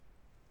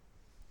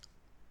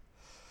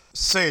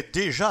C'est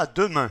déjà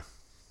demain.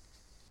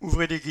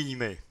 Ouvrez les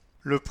guillemets.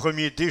 Le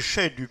premier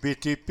déchet du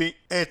BTP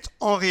est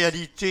en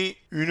réalité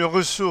une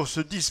ressource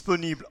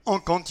disponible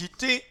en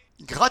quantité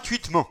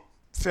gratuitement.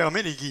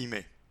 Fermez les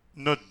guillemets.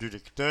 Note du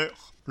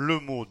lecteur, le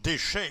mot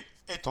déchet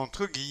est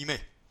entre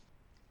guillemets.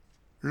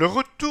 Le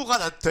retour à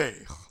la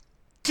terre.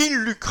 Qui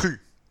l'eût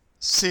cru?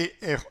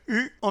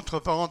 CRU entre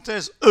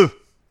parenthèses E.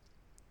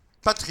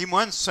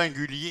 Patrimoine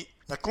singulier.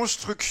 La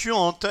construction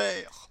en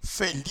terre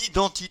fait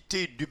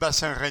l'identité du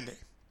bassin rennais.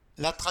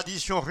 La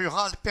tradition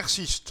rurale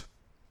persiste.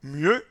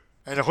 Mieux,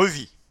 elle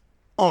revit.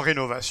 En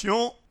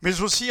rénovation,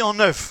 mais aussi en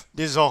neuf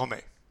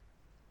désormais.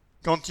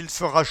 Quand il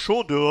fera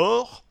chaud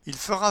dehors, il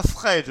fera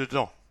frais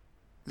dedans.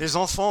 Les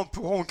enfants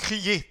pourront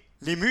crier,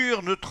 les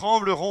murs ne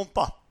trembleront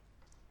pas.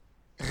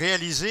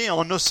 Réalisé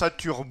en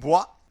ossature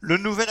bois, le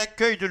nouvel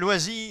accueil de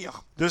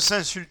loisirs de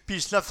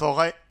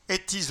Saint-Sulpice-la-Forêt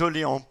est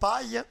isolé en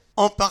paille,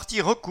 en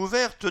partie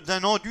recouverte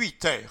d'un enduit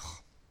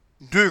terre.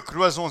 2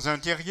 cloisons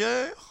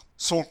intérieures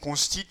sont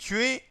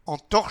constituées en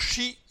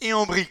torchis et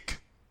en briques.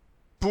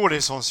 Pour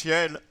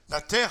l'essentiel, la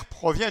terre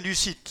provient du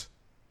site.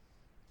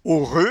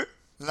 Au Reux,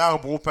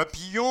 l'arbre aux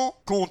papillons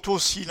compte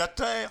aussi la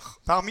terre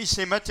parmi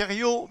ses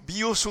matériaux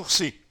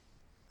biosourcés.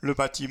 Le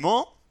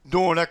bâtiment,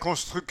 dont la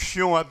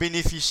construction a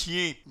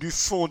bénéficié du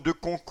fonds de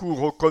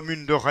concours aux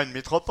communes de Rennes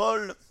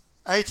Métropole,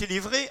 a été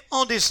livré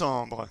en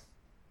décembre.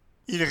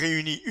 Il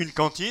réunit une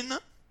cantine,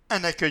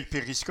 un accueil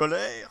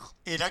périscolaire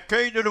et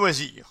l'accueil de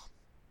loisirs.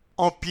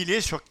 Empilé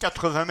sur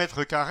 80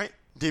 mètres carrés,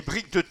 des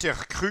briques de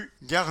terre crue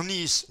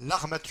garnissent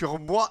l'armature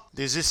bois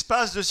des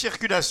espaces de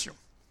circulation.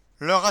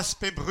 Leur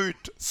aspect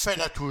brut fait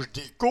la touche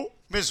d'écho,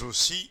 mais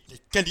aussi les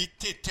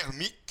qualités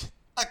thermiques,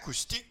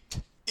 acoustiques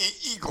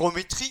et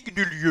hygrométriques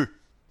du lieu.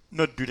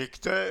 Note du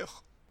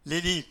lecteur,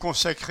 les lignes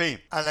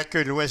consacrées à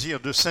l'accueil loisir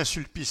de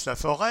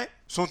Saint-Sulpice-la-Forêt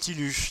sont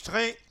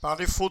illustrées par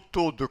des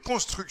photos de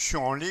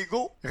construction en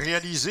Lego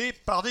réalisées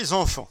par des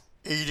enfants.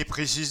 Et il est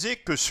précisé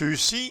que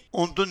ceux-ci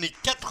ont donné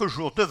 4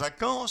 jours de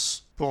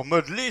vacances pour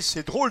modeler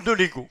ces drôles de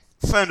Lego.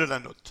 Fin de la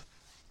note.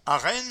 À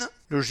Rennes,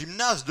 le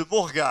gymnase de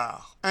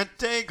Bourgard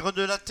intègre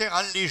de la terre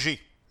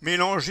allégée,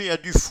 mélangée à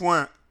du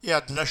foin et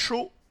à de la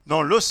chaux,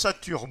 dans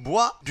l'ossature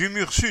bois du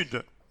mur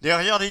sud,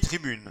 derrière les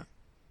tribunes.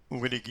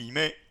 Ouvrez les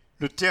guillemets,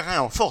 le terrain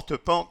en forte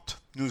pente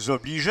nous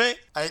obligeait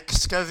à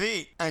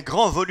excaver un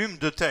grand volume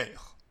de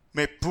terre.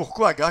 Mais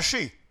pourquoi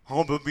gâcher?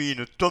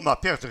 Rembobine Thomas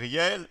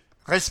Perdriel,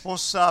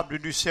 responsable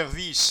du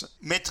service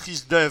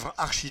maîtrise d'œuvre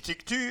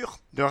architecture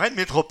de Rennes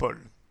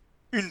Métropole.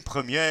 Une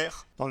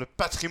première dans le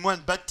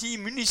patrimoine bâti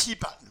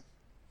municipal.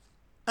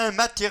 Un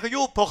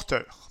matériau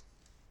porteur.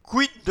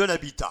 Quid de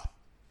l'habitat?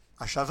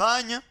 À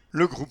Chavagne,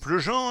 le groupe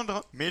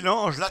Legendre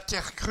mélange la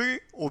terre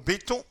crue au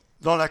béton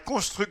dans la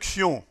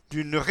construction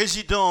d'une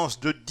résidence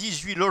de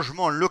 18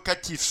 logements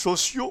locatifs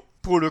sociaux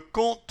pour le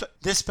compte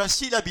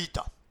d'Espacil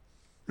Habitat.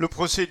 Le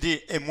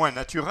procédé est moins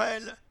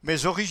naturel,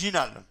 mais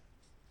original.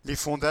 Les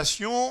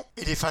fondations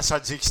et les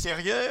façades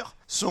extérieures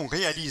sont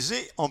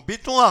réalisées en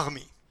béton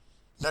armé.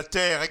 La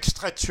terre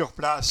extraite sur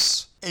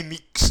place est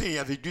mixée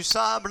avec du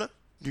sable,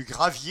 du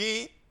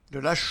gravier, de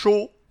la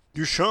chaux,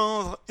 du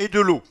chanvre et de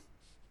l'eau.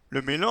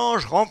 Le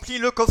mélange remplit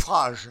le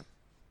coffrage.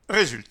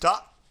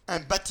 Résultat, un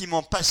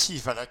bâtiment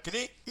passif à la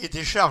clé et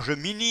des charges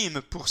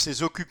minimes pour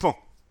ses occupants.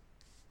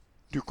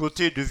 Du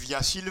côté de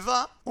Via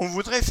Silva, on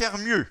voudrait faire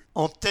mieux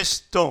en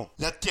testant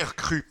la terre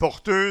crue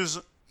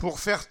porteuse pour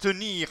faire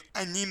tenir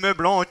un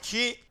immeuble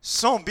entier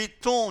sans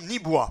béton ni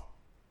bois.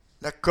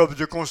 La COP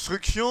de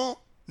construction,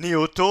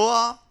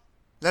 Néotoa,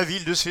 la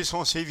ville de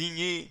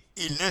Cesson-Sévigné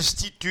et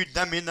l'Institut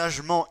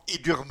d'aménagement et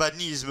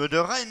d'urbanisme de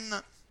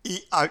Rennes,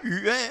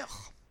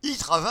 IAUR, y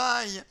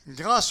travaillent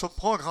grâce au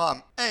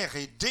programme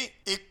R&D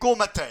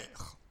Ecomater.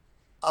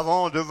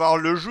 Avant de voir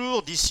le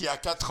jour d'ici à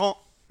 4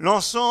 ans,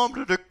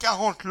 l'ensemble de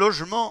 40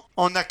 logements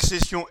en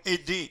accession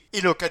aidée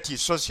et locative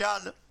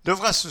sociale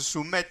devra se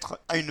soumettre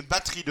à une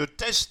batterie de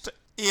tests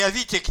et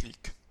avis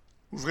techniques.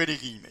 Ouvrez les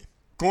guillemets.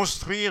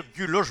 Construire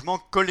du logement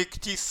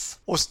collectif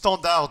aux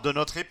standards de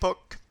notre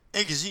époque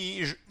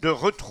exige de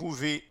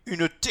retrouver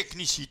une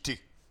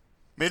technicité.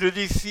 Mais le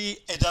défi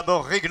est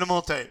d'abord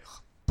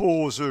réglementaire,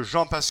 pose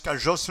Jean-Pascal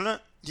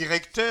Josselin,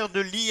 directeur de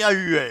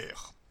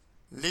l'IAUR.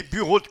 Les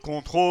bureaux de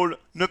contrôle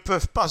ne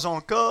peuvent pas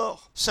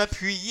encore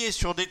s'appuyer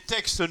sur des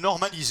textes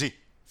normalisés.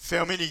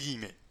 Fermez les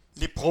guillemets.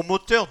 Les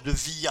promoteurs de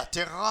Via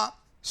Terra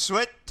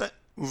souhaitent,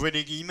 ouvrez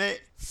les guillemets,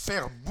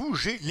 faire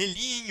bouger les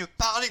lignes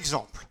par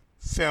l'exemple.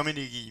 Fermez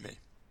les guillemets.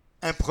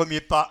 Un premier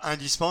pas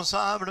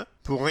indispensable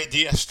pour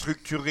aider à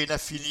structurer la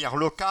filière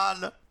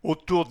locale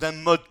autour d'un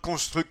mode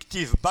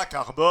constructif bas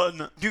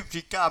carbone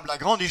duplicable à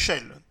grande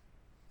échelle.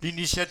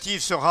 L'initiative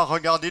sera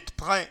regardée de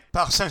près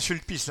par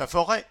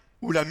Saint-Sulpice-la-Forêt,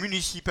 où la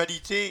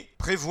municipalité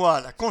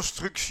prévoit la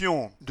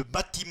construction de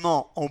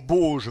bâtiments en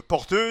bauge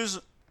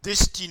porteuse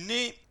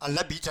destinés à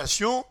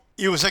l'habitation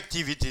et aux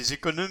activités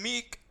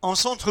économiques en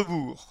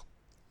centre-bourg.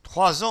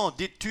 3 ans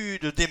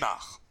d'études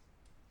démarrent.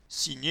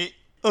 Signé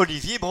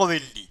Olivier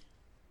Brovelli.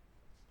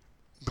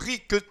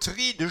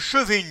 Briqueterie de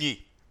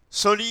Chevigné,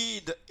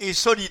 solide et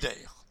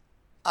solidaire.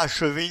 À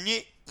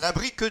Chevigné, La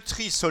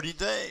briqueterie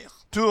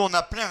solidaire tourne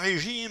à plein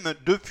régime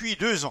depuis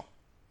 2 ans.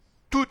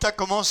 Tout a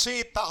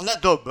commencé par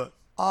l'adobe,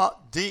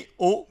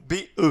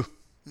 A-D-O-B-E,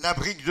 la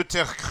brique de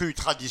terre crue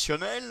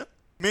traditionnelle,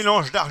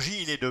 mélange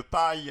d'argile et de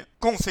paille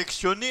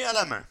confectionné à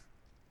la main.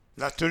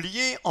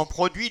 L'atelier en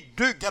produit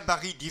 2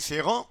 gabarits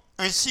différents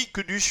ainsi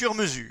que du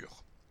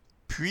sur-mesure.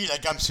 Puis la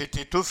gamme s'est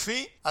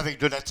étoffée avec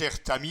de la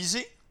terre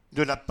tamisée,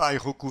 de la paille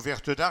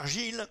recouverte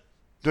d'argile,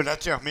 de la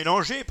terre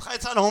mélangée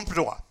prête à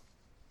l'emploi.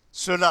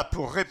 Cela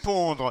pour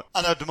répondre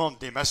à la demande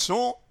des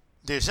maçons,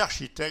 des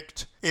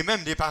architectes et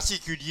même des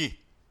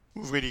particuliers.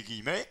 Ouvrez les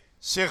guillemets,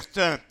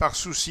 certains par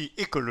souci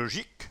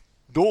écologique,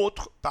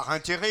 d'autres par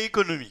intérêt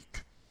économique.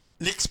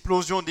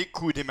 L'explosion des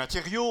coûts des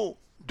matériaux,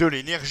 de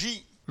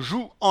l'énergie,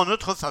 joue en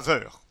notre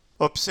faveur,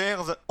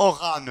 observe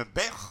Orane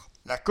Ber,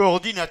 la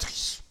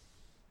coordinatrice.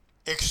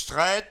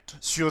 Extraite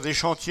sur des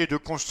chantiers de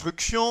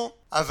construction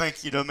à 20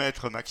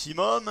 km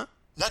maximum,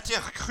 la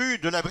terre crue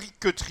de la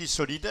briqueterie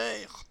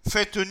solidaire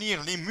fait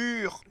tenir les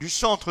murs du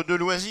centre de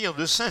loisirs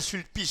de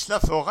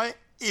Saint-Sulpice-la-Forêt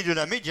et de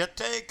la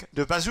médiathèque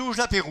de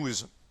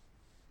Bazouges-la-Pérouse.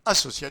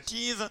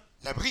 Associative,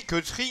 la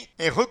briqueterie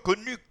est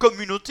reconnue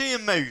communauté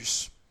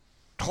Emmaüs.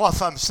 3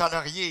 femmes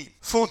salariées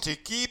font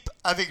équipe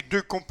avec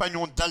 2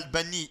 compagnons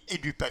d'Albanie et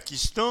du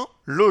Pakistan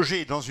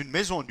logés dans une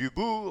maison du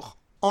bourg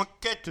en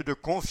quête de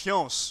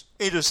confiance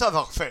et de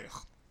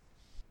savoir-faire.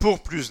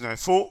 Pour plus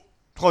d'infos,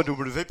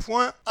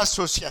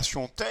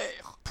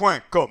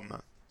 www.associationterre.com.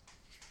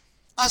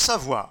 À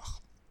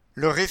savoir,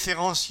 le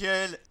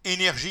référentiel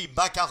énergie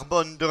bas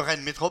carbone de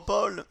Rennes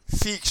Métropole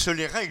fixe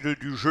les règles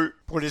du jeu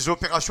pour les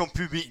opérations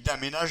publiques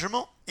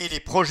d'aménagement et les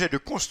projets de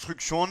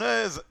construction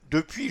neuve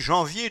depuis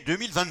janvier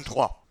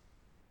 2023.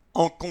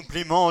 En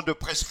complément de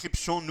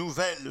prescriptions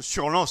nouvelles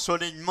sur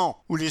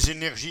l'ensoleillement ou les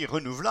énergies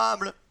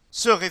renouvelables,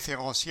 ce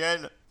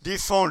référentiel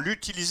défend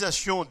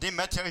l'utilisation des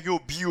matériaux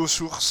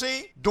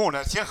biosourcés, dont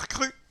la terre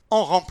crue,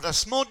 en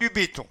remplacement du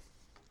béton.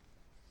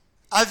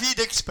 Avis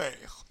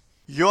d'experts.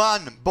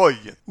 Johan Boy,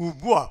 ou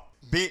Bois,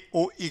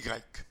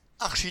 B-O-Y,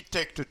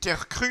 architecte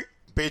terre crue,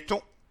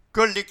 béton,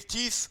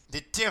 collectif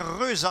des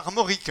terreux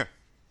armoricains.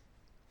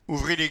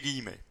 Ouvrez les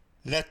guillemets.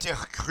 La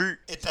terre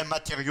crue est un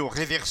matériau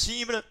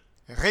réversible,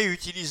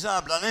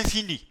 réutilisable à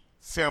l'infini.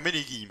 Fermez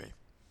les guillemets.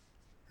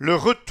 Le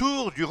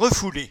retour du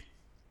refoulé.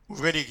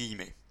 Ouvrez les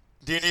guillemets.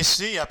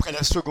 Délaissée après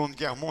la Seconde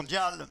Guerre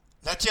mondiale,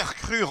 la terre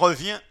crue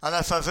revient à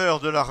la faveur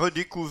de la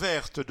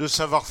redécouverte de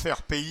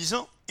savoir-faire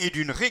paysans et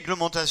d'une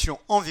réglementation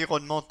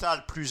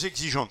environnementale plus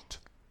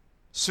exigeante.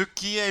 Ce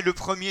qui est le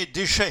premier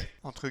déchet,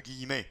 entre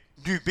guillemets,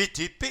 du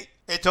BTP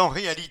est en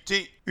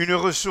réalité une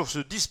ressource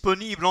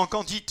disponible en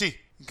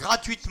quantité,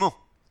 gratuitement.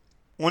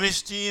 On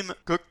estime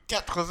que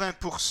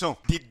 80%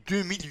 des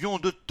 2 millions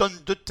de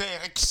tonnes de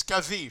terre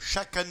excavées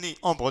chaque année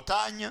en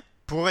Bretagne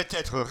pourraient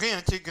être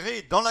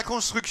réintégrées dans la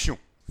construction.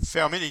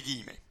 Fermez les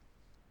guillemets.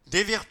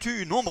 Des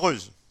vertus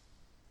nombreuses,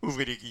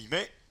 ouvrez les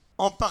guillemets,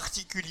 en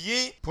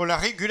particulier pour la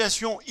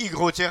régulation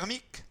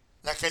hygrothermique,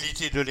 la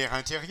qualité de l'air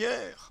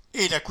intérieur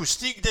et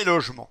l'acoustique des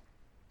logements.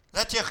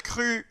 La terre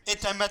crue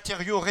est un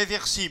matériau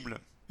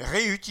réversible,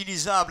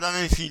 réutilisable à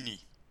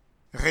l'infini.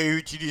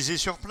 Réutilisée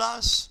sur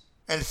place,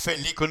 elle fait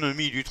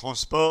l'économie du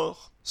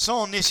transport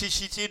sans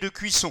nécessité de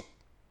cuisson.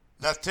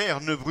 La terre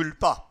ne brûle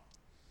pas.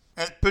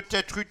 Elle peut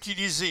être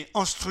utilisée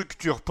en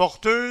structure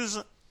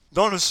porteuse,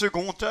 dans le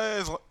second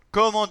œuvre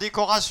comme en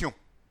décoration.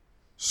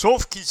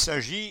 Sauf qu'il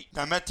s'agit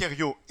d'un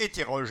matériau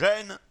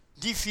hétérogène,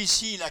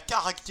 difficile à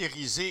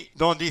caractériser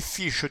dans des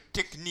fiches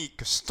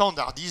techniques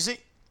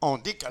standardisées, en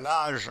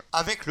décalage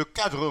avec le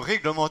cadre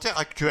réglementaire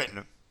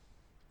actuel.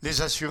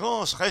 Les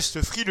assurances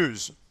restent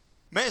frileuses,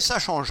 mais ça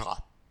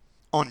changera.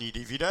 En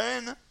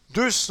Ille-et-Vilaine,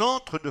 2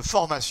 centres de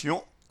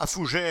formation, à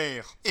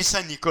Fougères et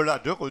Saint-Nicolas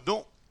de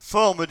Redon,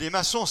 forment des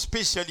maçons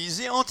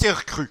spécialisés en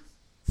terre crue.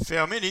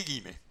 Fermez les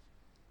guillemets.